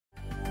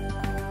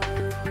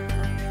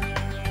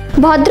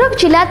भद्रक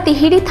जिला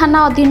तिहिडी थाना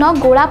अधीन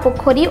गोला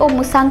पोखरी और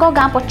मुसांग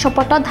गाँ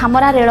पछपट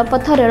धामरा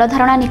रेलपथ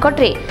रेलधारणा निकट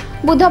में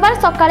बुधवार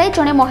सकाळे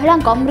जड़े महिला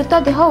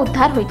मृतदेह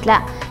उद्धार होता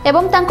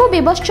एवं तांको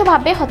विवश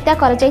भाव हत्या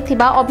कर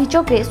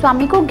अभियोग में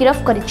स्वामी को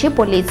गिरफ्त करिछि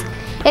पुलिस।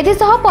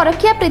 एथिसह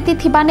परखिया प्रीति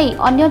थिबा नै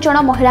अन्य जण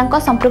महिला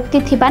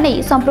संपृक्ति थिबा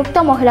नै संपृक्त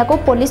महिला को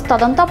पुलिस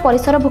तदंत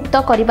परिसरभुक्त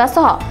करबा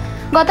सह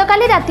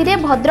गतकाली रातिरे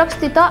भद्रक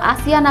स्थित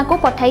आसियाना को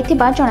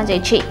पठाइथिबा जणा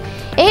जायछि।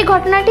 एही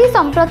घटनाटी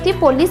संप्रति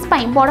पुलिस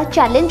पई बड़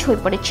चैलेंज होई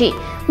पड़िछि।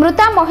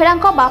 मृता महिला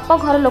बाप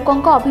घर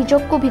लोकंक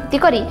अभियोग को भित्ति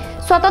करी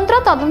स्वतंत्र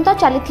तदंत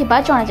चलिथिबा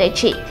जणा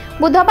जायछि।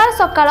 बुधवार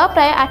सकाळ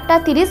प्राय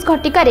 8:30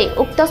 घटिकारे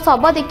उक्त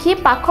शव देखि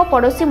पाख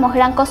पड़ोसी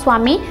महिला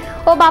स्वामी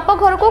और बाप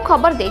घर को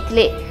खबर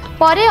देथिले।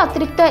 परे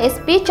अतिरिक्त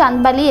एसपी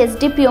चांदबाली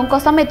एसडीपीओ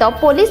समेत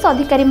पुलिस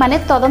अधिकारी माने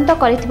तदंत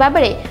करिथिबा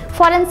बेले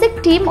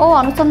फोरेंसिक टीम और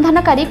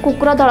अनुसंधानकारी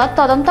कुकुर दल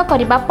तदंत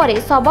करिबा परे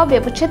शव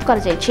व्यवच्छेद कर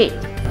जायछि।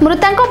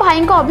 मृतांक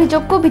भाई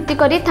अभियोग को भित्ति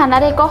करी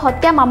थानारे एक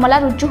हत्या मामला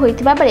रुजु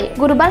होइथिबा बेले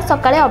गुरुवार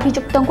सकाळे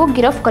अभियुक्तों को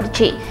गिरफ्त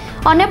करिछि।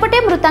 अन्यपटे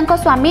मृतांक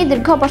स्वामी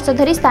दीर्घ वर्ष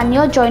धरी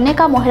स्थानीय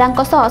जैनिका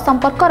महिलांक सह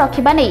संपर्क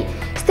रखिबा नै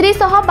स्त्री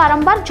सह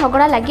बारंबार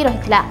झगड़ा लगी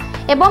रहितला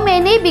एवं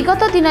एने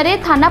विगत दिन में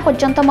थाना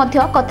पर्यंत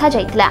मध्य कथा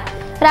जाइतला।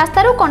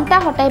 रास्तारू कंटा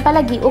हटाइबा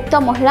लगी उक्त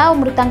महिला और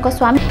मृतांक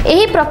स्वामी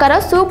एही प्रकार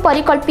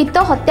सुपरिकल्पित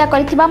हत्या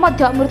करिथिबा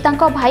मध्य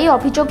मृतांक भाई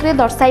अभियोग रे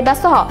दर्शाइबा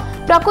सह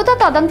प्रकृत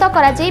तदंत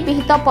करा जाई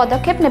विहित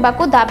पदक्षेप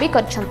नेबाकू दाबी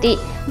करछंती,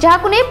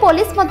 जहाकू नै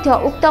पुलिस मध्य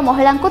उक्त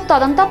महिला को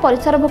तदंत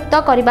परिसरभुक्त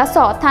करबा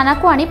सह थाना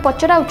को आनी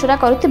पचरा उचरा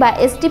करुथिबा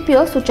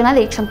एसडीपीओ सूचना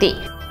दैछंती।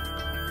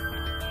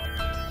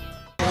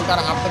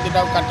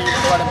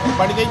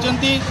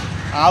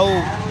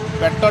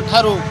 पेट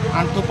ठारू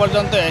आंठू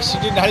पर्यंत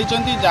एसिड ढाई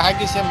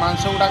जहाँकि से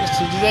मांस गुड़ाक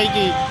सीझी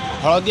जाकि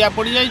हलदिया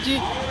पड़ जाइए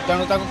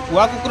तेणु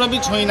कुआ कुकुर भी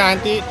छुई ना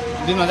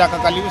दिन जाक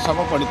काली भी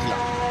सब पड़ा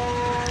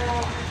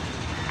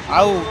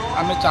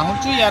आम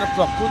चाहूँ यार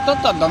प्रकृत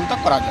तदंत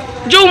करा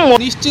जो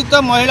निश्चित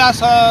महिला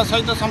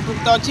सहित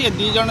संपृक्त अच्छी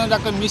दीज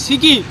जाक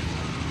मिसिकी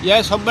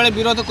या सब बेले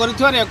विरोध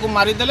कर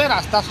मारिदेले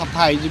रास्ता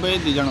सफा हो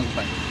दी जन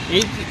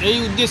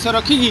उद्देश्य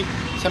रखिकी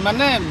से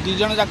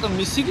दीज जाक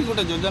मिसिकी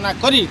गोटे योजना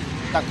करी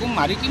ताकू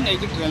मारिकी नहीं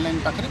ट्रेन लाइन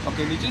पाखे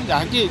पकई दी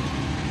जहाँकि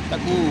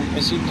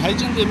एसिड ढाई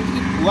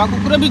कुआ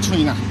कुकुर भी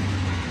छुईना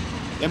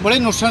एभली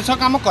नृशंस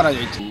कम कर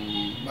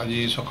आज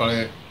सकाଳେ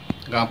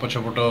गाँ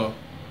पछपट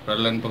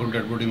रेल लाइन पाख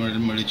डेड बॉडी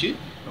मिली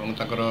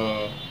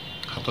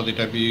हाथ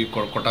दुटा भी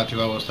कटा थी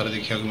अवस्था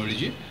देखा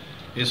मिली।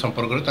 ये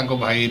संपर्क में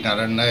भाई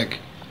नारायण नायक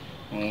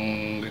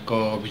एक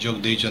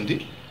अभियोग देते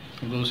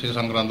से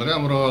संक्रांत में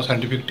आमर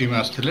साइंटिफिक टीम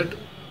आसते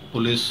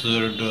पुलिस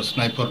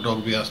स्नाइपर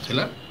डॉग भी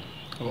आसला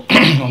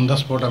ऑन द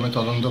स्पॉट आम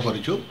तदंत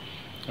करूँ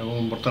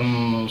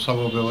बर्तमान सब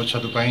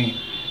व्यवच्छेद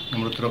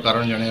मृत्युर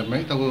कारण जानापी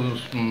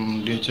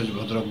डीएचएच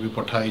भद्रक भी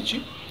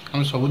पठाई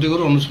आम सब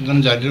दिगरू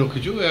अनुसंधान जारी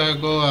रखीचु।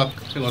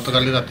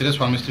 गतकाली राति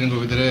स्वामी स्त्री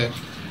भितर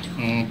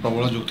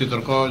प्रबल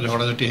जुक्तितर्क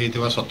झगड़ाझाटी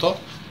होता सत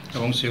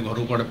और सी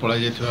घर कड़े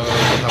पलाई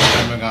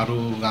जाता गाँव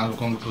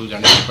लोक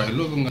जान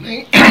पाइलु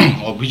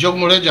अभियोग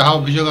मूले जहाँ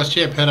अभियोग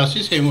आफआईआर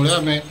आसी से मूले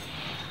आम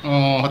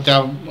हत्या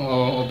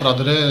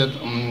अपराध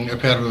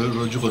एफआईआर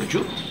रुजु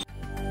करूँ।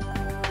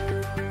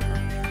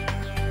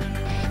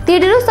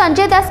 तिहिडीरू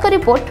संजय दास का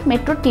रिपोर्ट,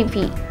 मेट्रो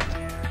टीवी।